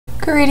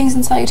Greetings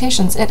and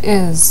salutations. It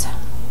is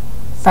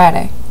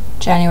Friday,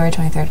 January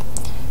 23rd,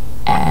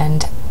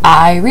 and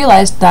I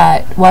realized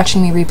that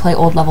watching me replay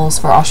old levels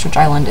for Ostrich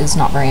Island is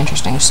not very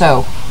interesting,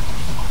 so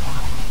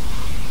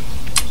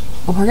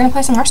we're going to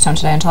play some Hearthstone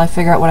today until I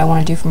figure out what I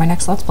want to do for my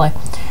next Let's Play.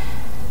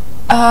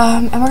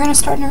 And we're going to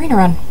start an arena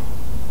run,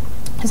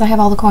 because I have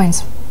all the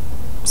coins.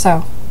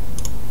 So,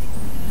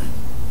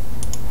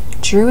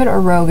 Druid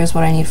or Rogue is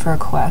what I need for a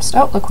quest.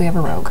 Oh, look, we have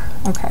a Rogue.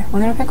 Okay, we're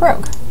going to pick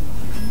Rogue.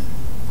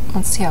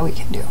 Let's see how we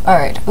can do.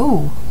 Alright,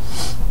 ooh.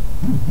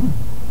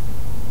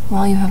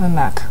 Well, you have a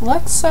mech.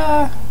 Let's,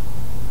 we'll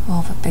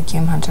have a big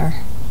game hunter.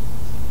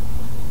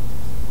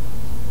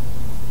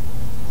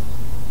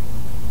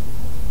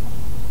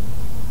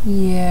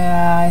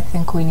 Yeah, I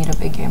think we need a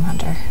big game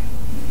hunter.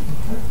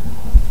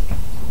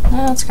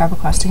 Let's grab a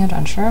questing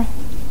adventure.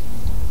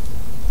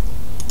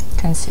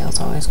 Conceal's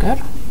always good.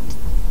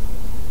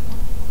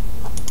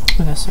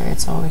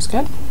 Eviscerate's always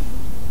good.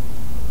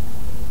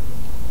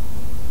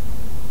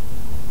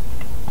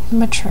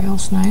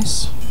 Betrayal's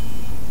nice.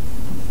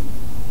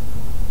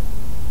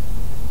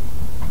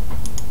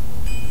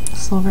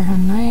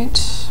 Silverhand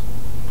Knight.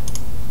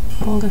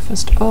 Boulder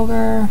Fist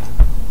Ogre.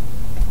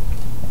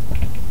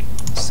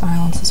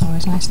 Silence is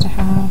always nice to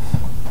have.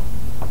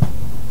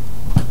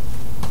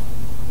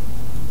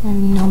 I have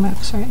no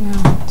mechs right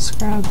now. Let's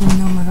grab the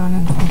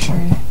Nomagon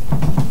Infantry.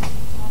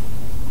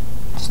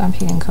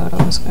 Stampeding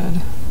Kodo is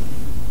good.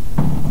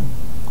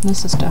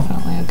 This is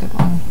definitely a good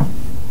one.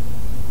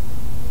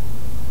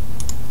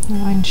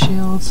 Divine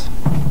Shields.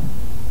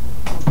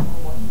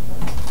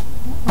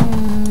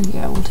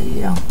 Yeah, we'll do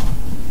you.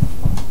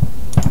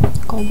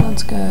 Gold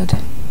Blood's good.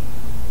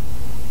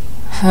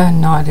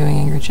 Not doing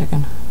Angry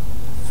Chicken.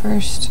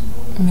 First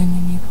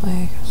minion you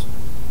play.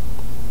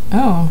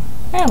 Oh,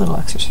 yeah, Little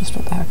Exorcist,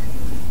 what the heck.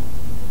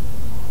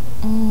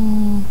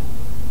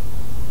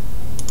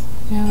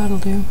 Yeah, that'll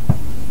do.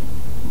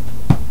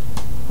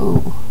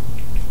 Ooh.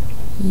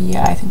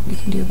 Yeah, I think we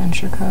can do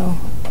Venture Co.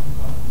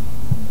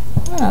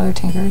 Other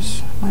Tinkers,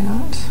 why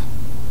not?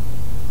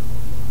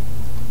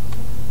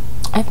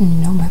 I have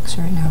no mechs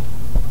right now.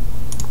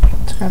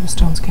 Let's grab a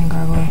Stone Skin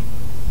Gargoyle.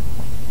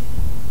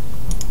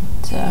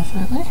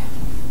 Definitely.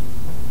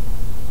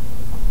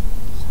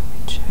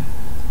 Zombie Chow.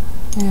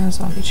 Yeah,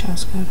 Zombie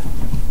Chow's good.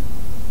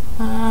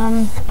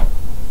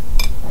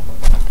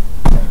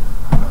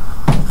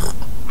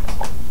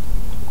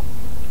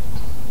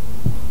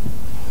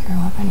 Your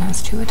weapon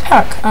has 2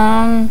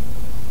 attack.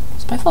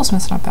 Spiteful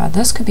Smith's not bad.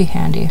 This could be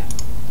handy.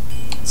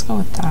 Let's go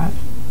with that.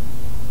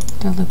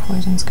 Deadly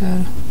Poison's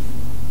good.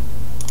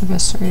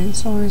 Eviscerate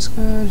is always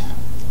good.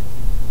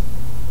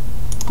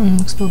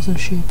 Explosive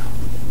Sheep.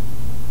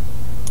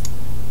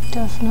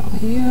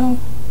 Definitely you. How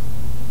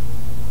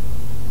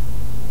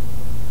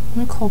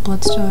many Cold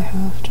Bloods do I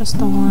have? Just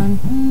the one.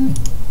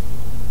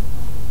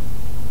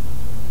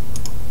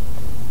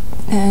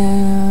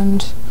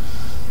 And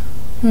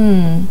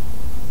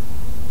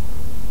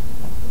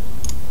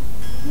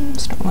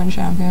Stormwind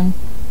Champion.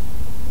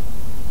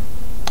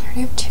 I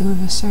already have 2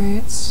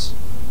 Eviscerates.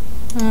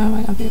 It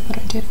might not be a good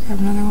idea to grab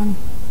another one.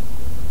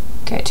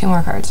 Okay, 2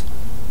 more cards.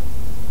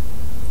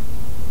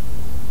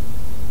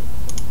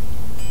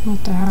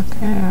 What the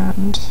heck?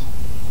 And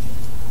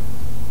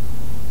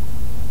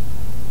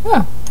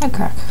oh, head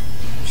crack.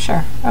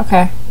 Sure.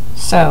 Okay.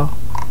 So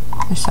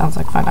this sounds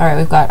like fun. Alright,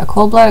 we've got a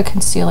Cold Blood, a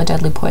Conceal, a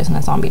Deadly Poison,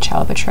 a Zombie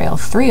Chow, a Betrayal,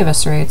 3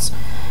 Eviscerates,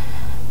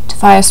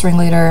 Defias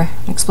Ringleader,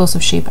 an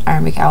Explosive Sheep,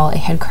 Ironbeak Owl, a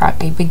Head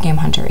Crack, a Big Game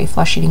Hunter, a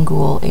Flesh-Eating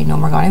Ghoul, a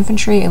Nomagon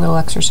Infantry, a Little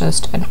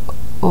Exorcist, an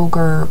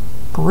Ogre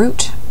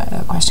Brute,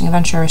 a Questing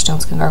Adventure, a Stone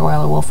Skin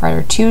Gargoyle, a Wolf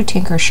Rider, 2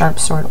 Tinker Sharp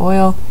Sword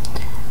Oil.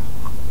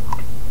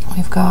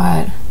 We've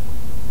got...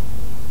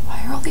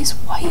 Why are all these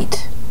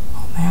white?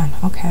 Oh man,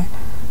 okay.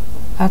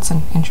 That's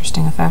an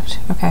interesting effect.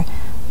 Okay.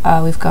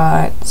 We've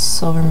got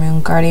Silver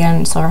Moon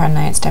Guardian, Silverhand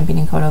Knight,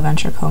 Stampeding Kodo,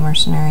 Venture Co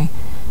Mercenary,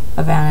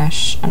 a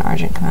Vanish, an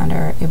Argent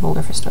Commander, a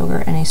Boulder Fist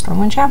Ogre, and a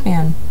Stormwind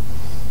Champion.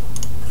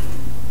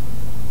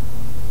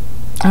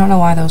 I don't know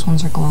why those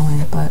ones are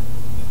glowing, but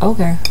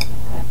okay.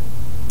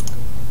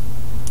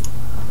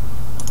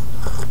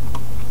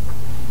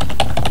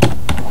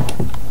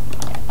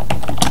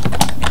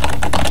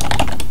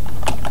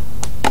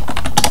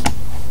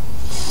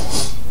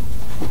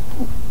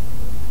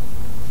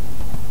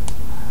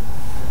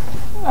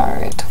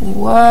 Alright,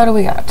 what do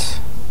we got?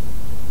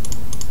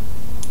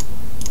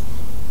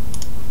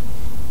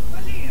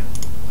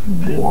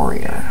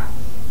 Warrior.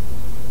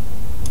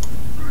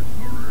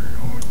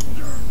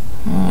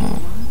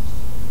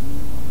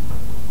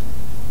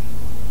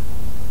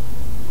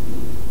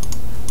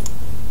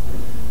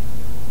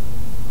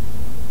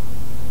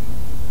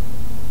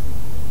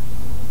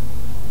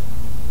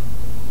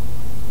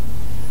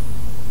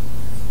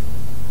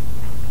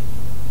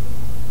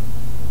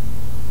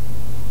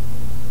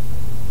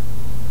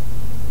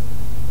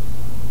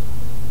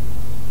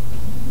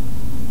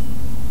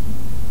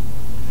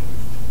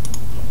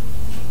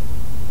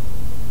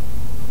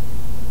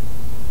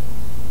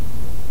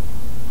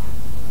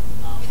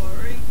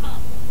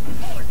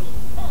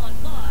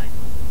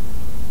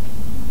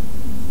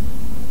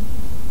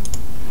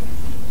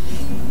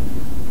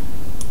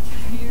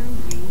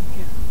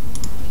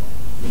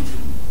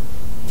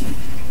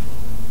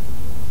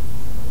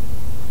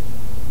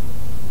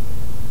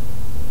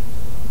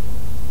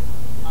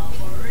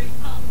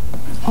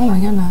 Oh my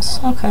goodness,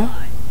 okay.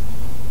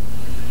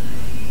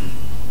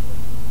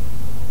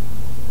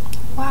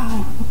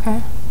 Wow,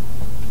 okay.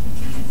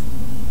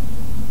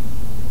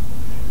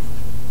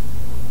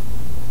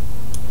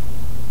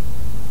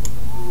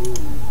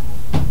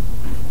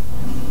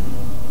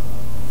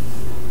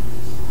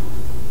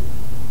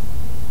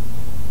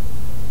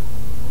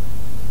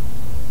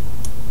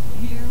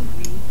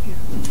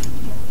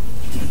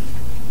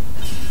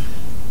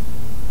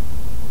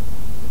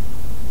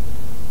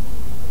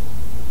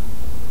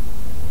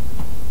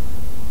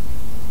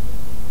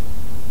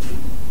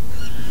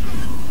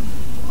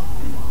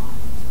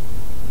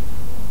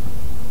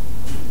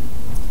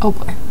 Oh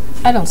boy,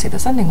 I don't see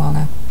this ending well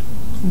now.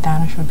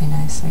 Vanish would be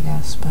nice, I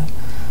guess, but...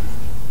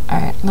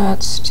 Alright,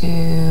 let's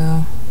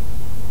do...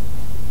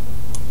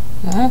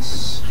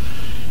 this.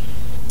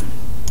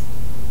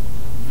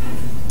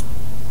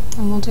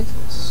 And we'll do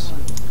this.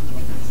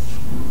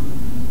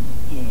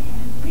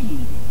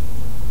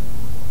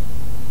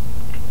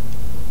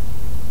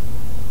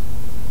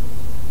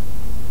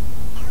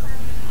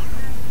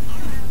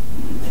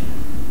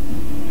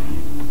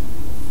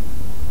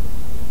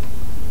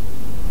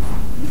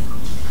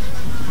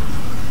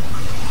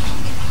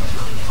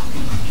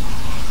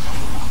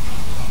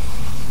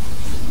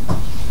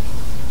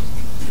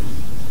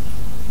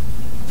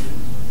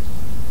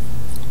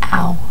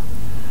 Ow.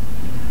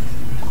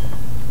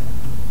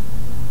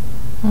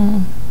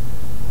 Man,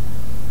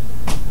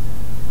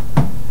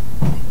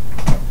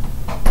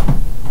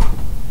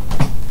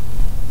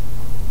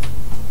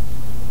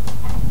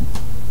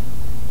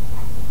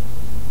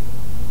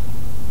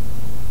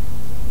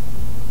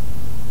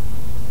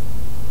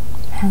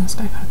 this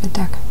guy got a good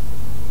deck.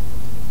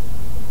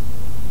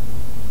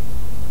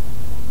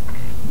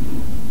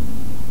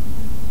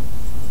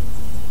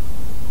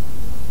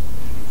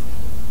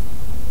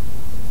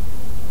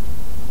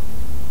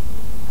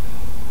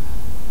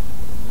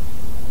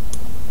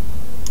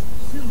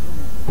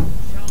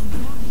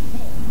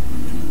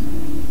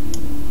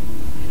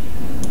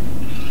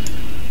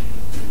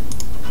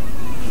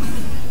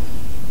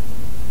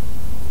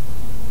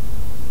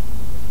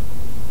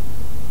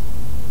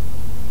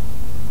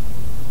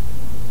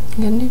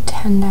 You're gonna do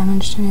 10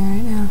 damage to me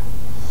right now.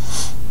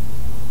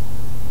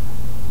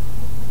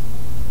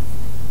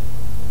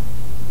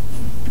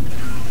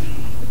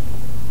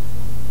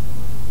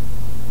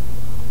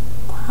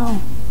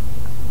 Wow.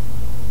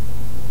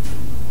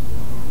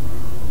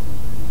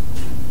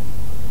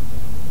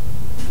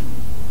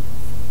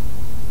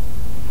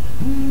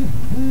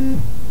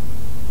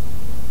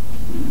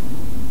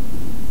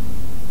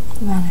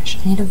 Vanish.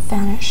 I need to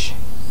vanish.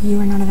 You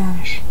are not a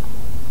vanish.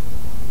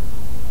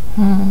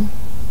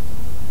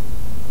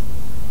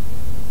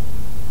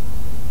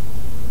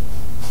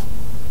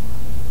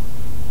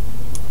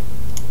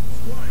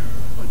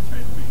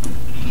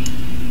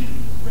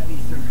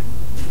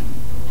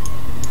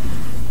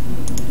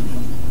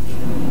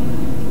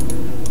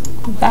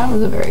 That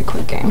was a very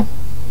quick game.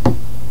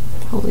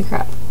 Holy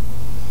crap.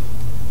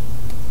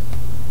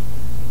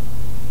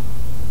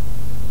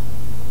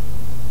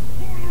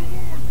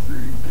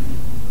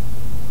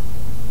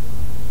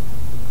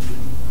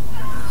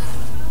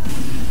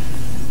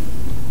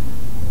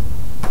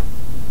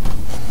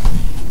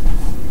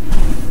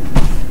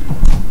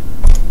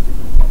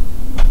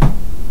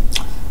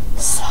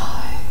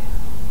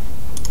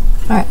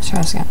 Alright, let's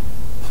try this again.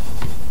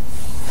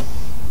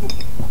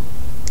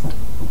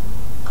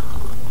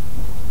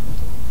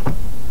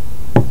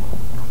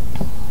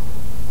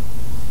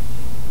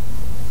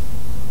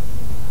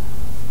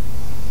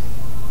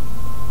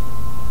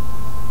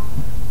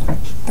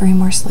 Three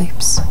more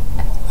sleeps.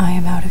 I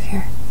am out of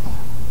here.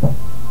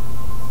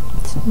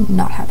 It's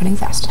not happening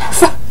fast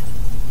enough.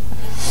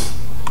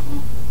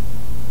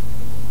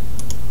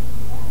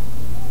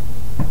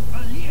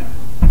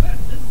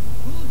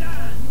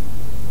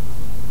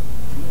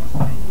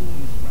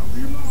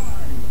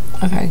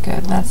 Okay,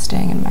 good. That's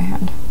staying in my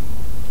hand.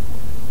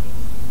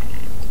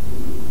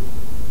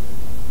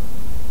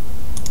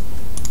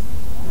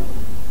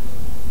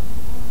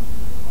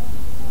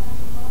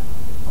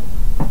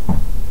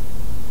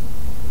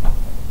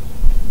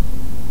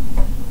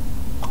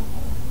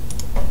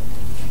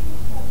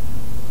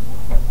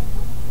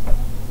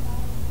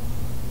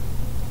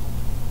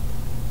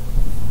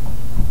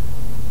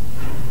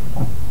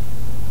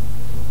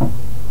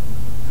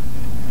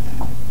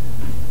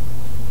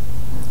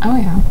 Oh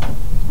yeah.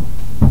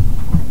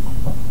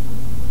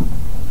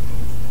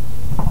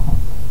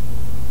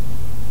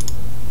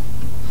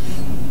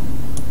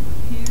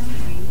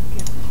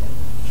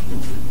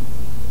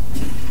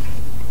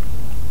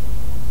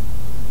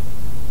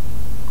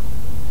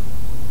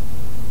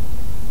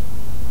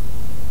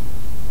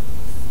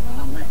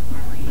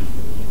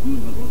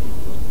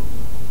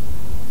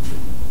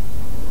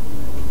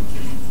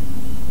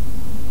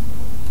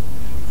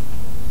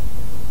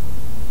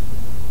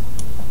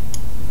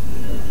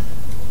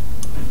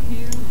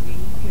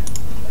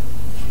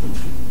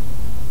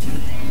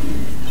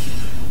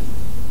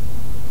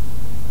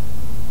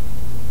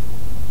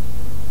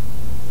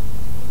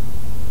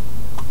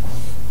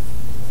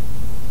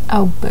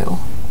 Oh, boo.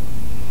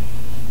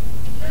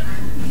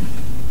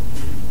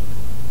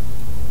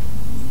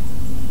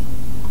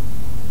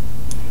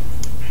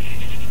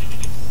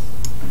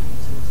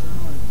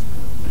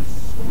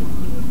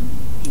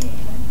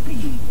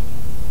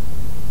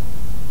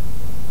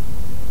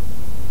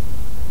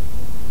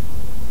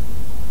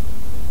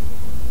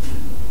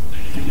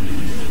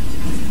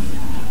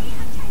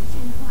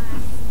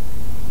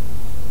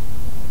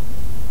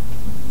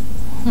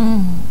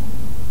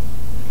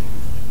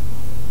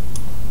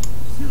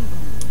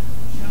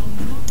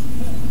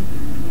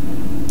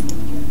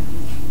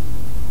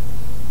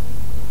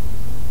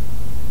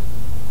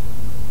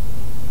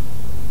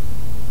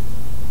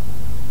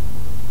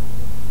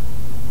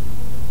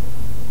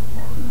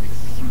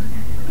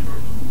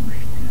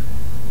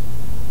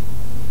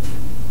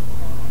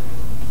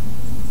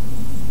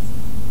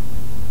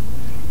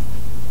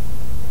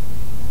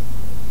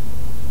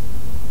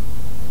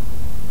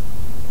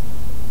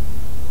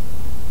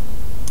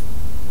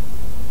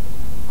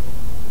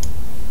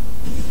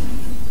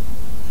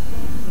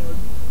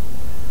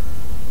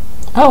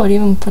 Oh, it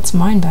even puts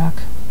mine back.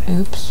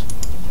 Oops.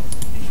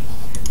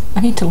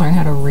 I need to learn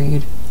how to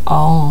read.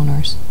 All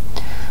owners.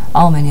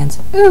 All minions.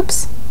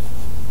 Oops.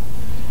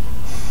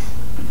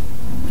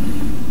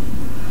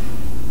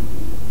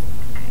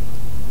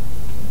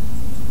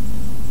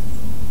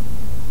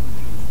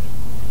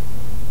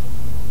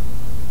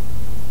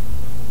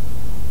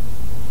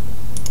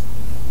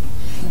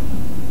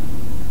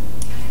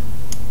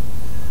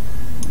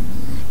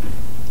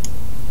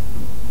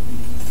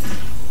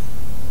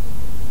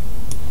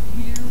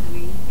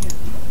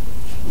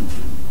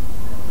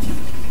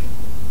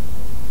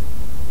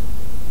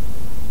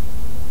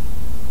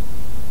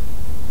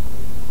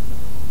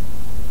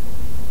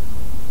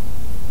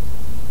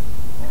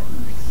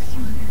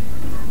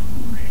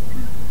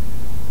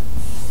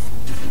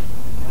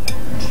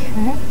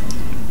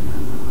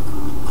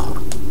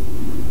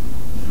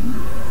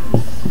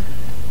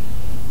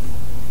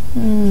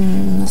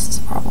 This is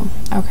a problem.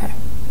 Okay.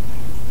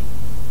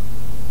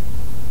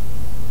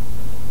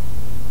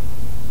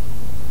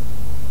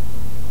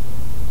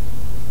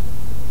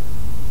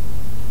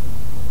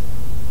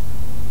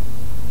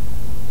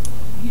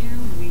 Here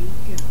we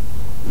go.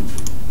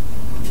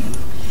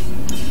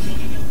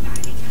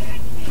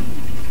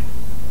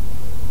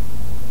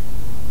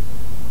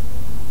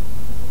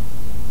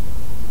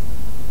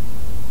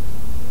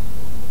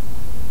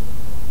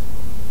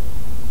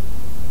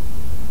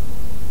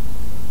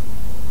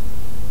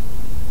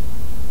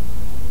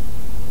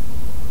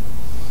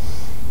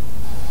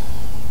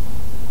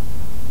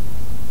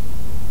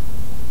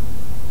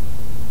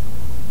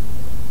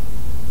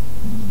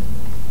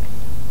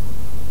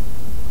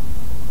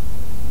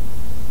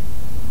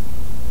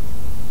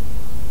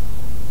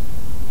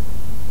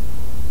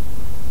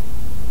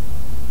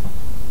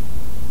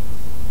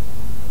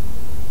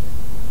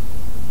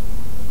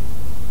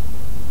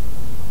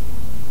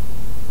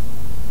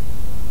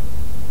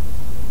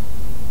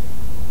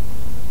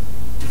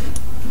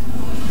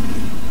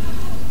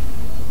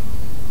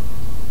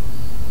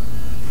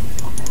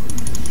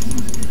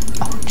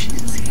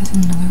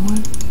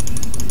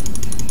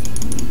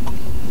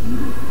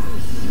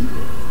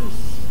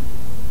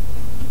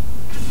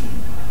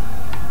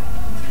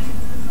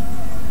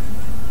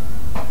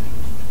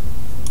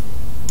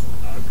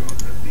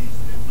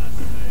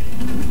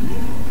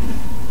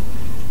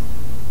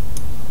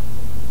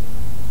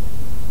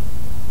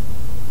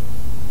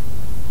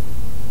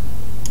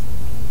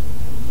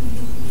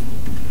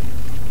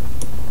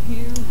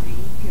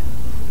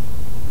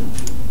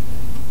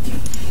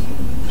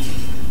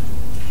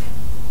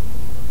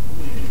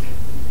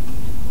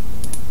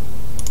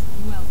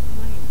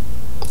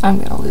 I'm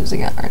gonna lose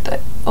again, aren't I?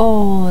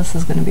 Oh, this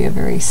is gonna be a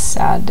very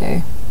sad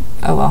day.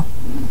 Oh well.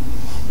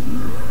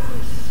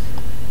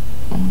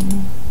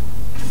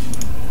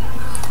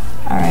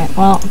 Alright,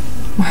 well,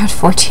 we're at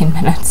 14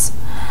 minutes.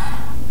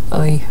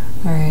 Oy.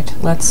 Alright,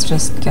 let's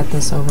just get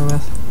this over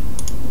with.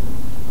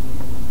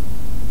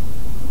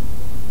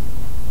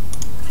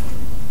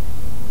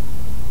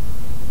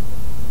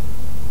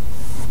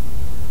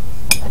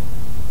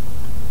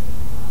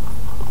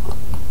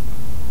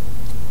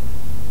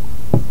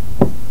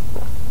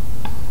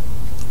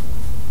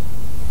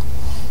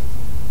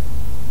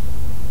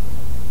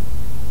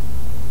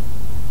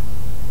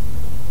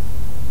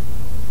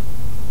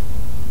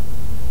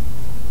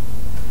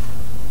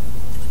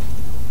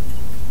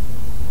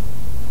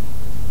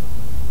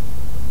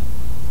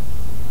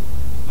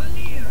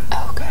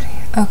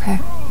 Okay.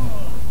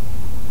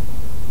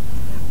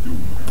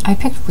 I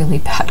picked really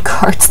bad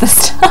cards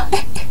this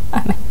time.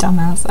 I'm a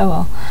dumbass. Oh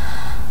well.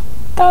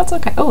 That's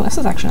okay. Oh, this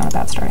is actually not a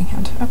bad starting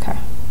hand. Okay.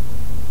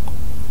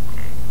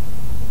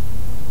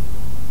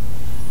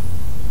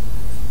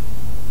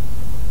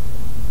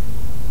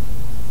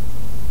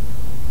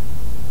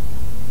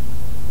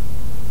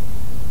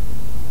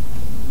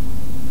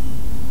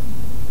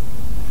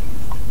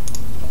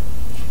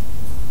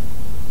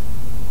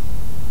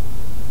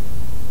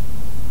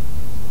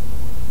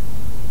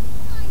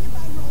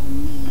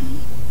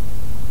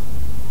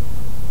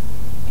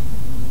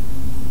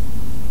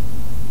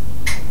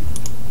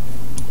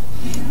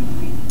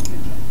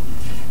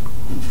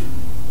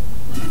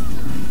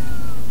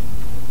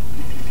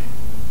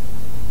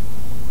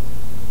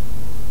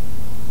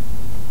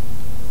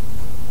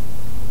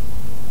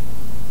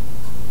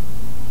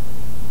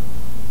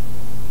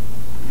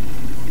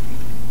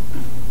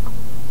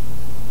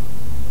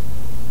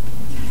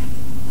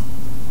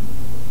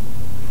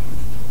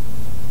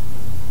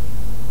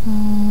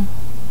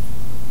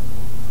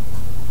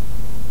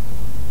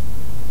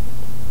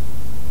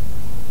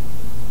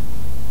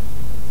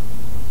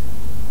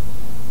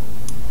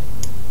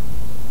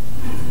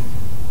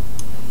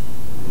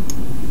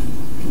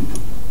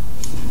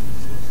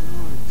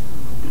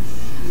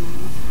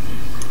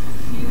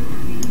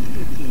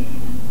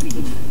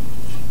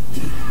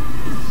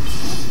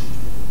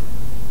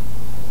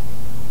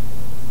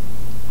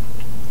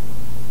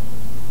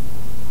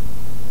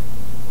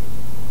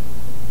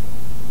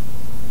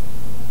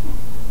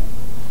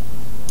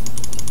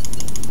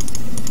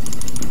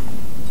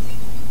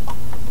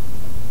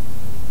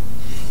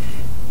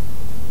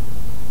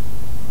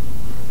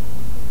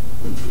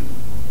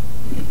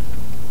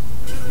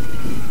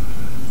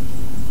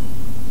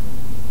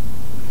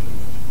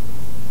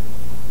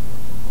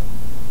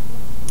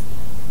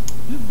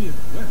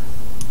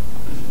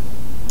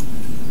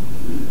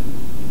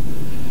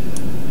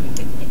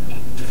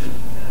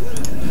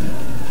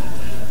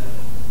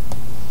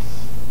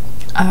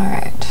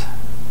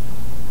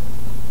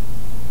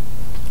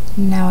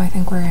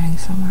 think we're getting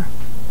somewhere.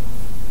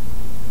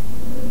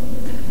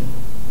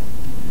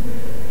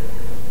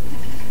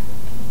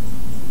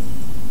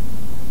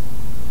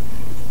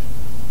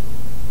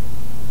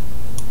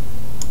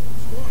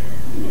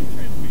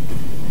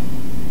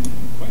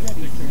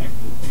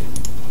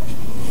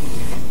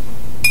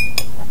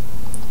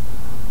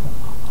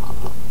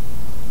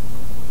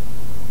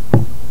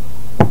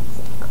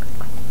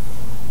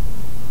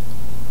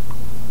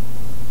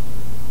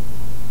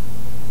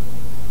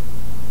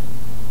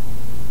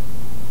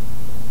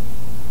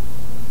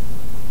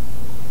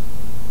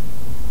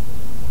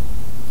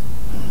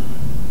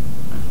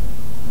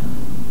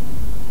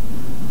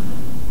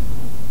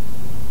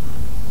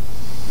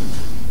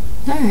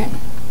 Alright.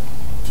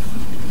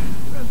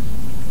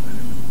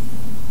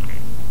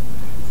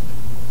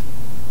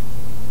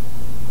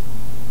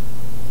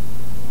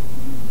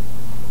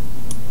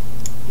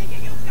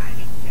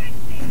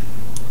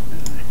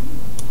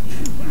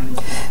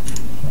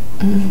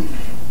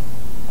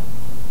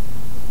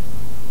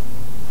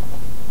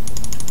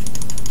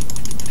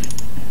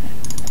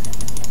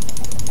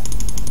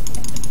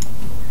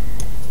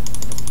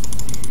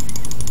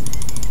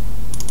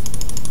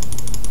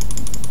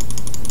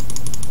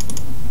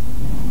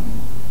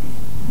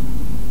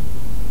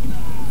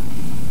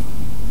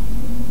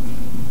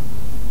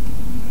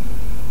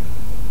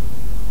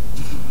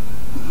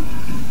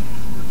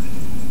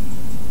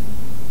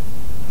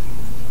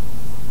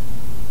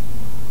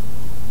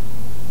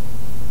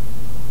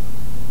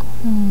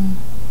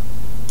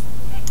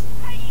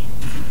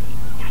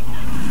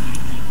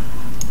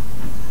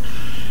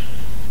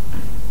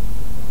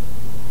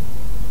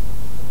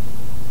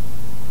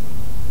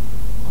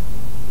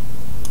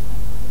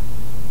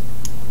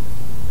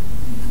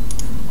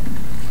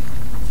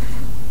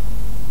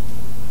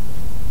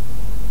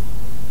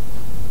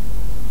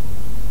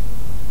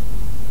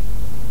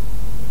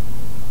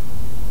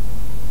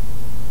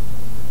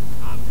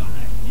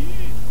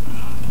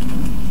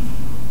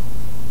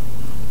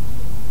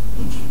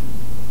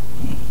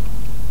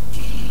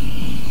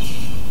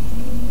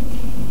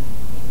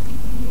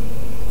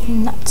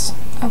 Nuts.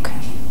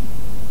 Okay.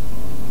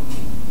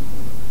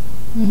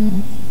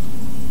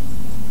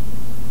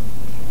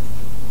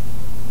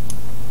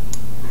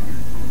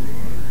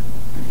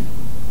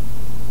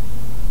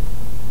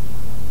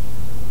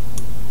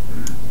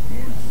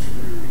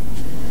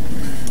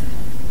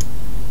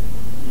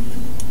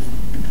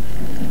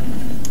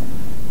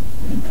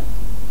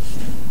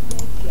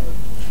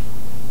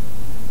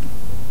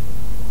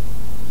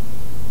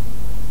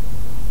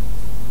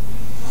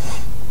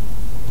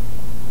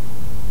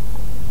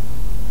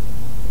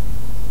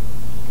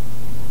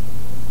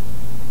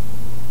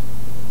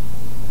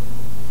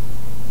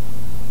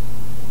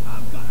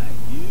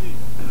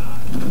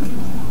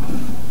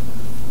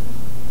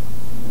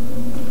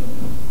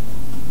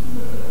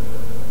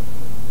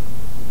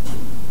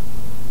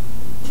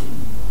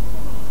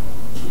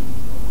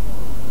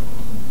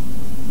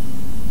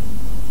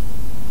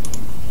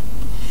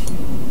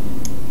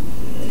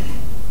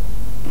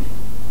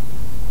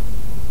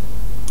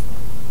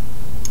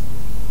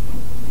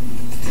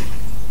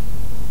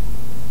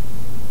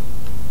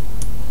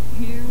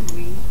 Here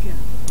we go.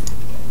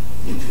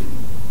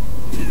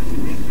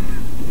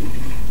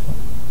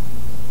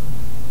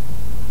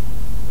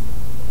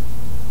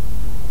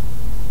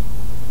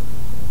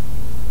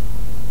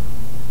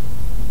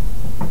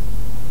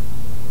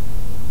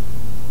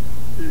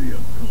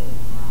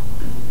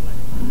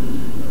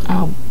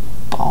 Oh,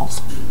 balls.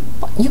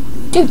 What?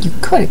 Dude, you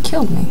could have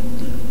killed me.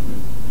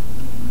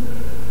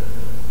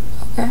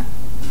 Okay.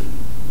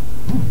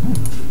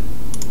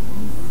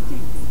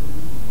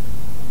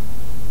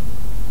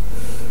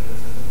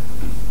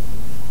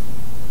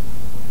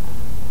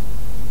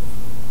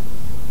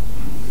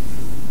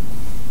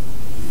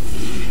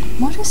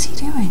 What is he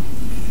doing?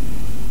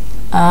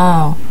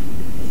 Oh.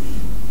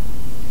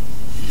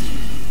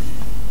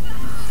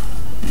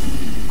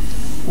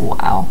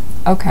 Wow.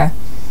 Okay.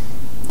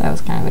 That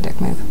was kind of a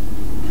dick move.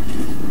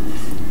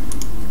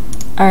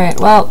 Alright,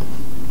 well.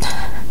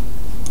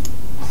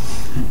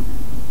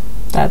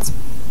 That's...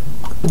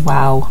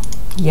 Wow.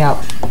 Yep.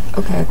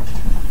 Okay.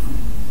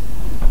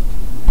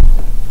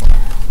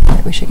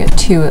 Alright, we should get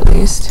 2 at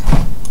least.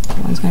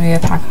 One's gonna be a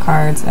pack of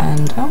cards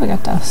and... Oh, we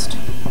got dust.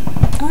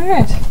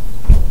 Alright.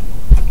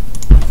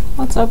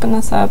 Let's open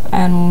this up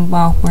and,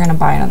 well, we're gonna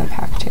buy another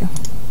pack too.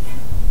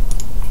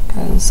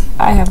 Because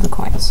I have the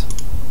coins.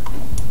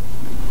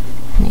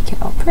 Make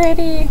it all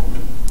pretty.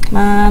 Come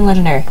on,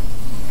 legendary.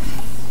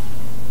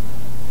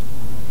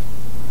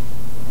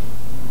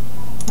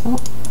 Oh.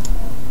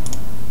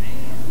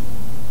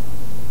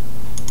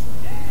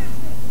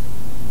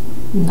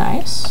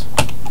 Nice.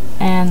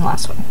 And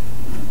last one.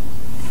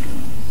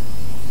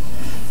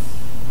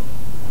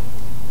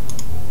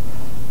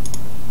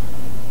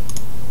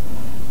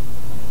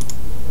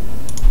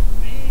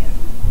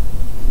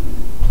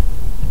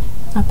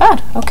 Not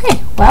bad.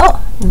 Okay,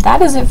 well,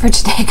 that is it for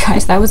today,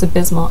 guys. That was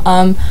abysmal.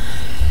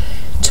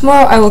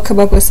 Tomorrow I will come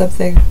up with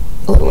something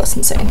a little less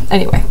insane.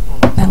 Anyway,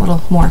 and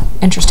little more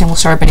interesting. We'll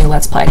start up a new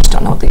Let's Play. I just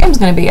don't know what the game's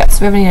going to be yet. So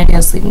if you have any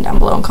ideas, leave them down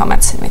below in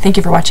comments. Anyway, thank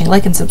you for watching.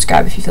 Like and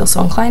subscribe if you feel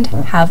so inclined.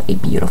 Have a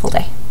beautiful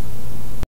day.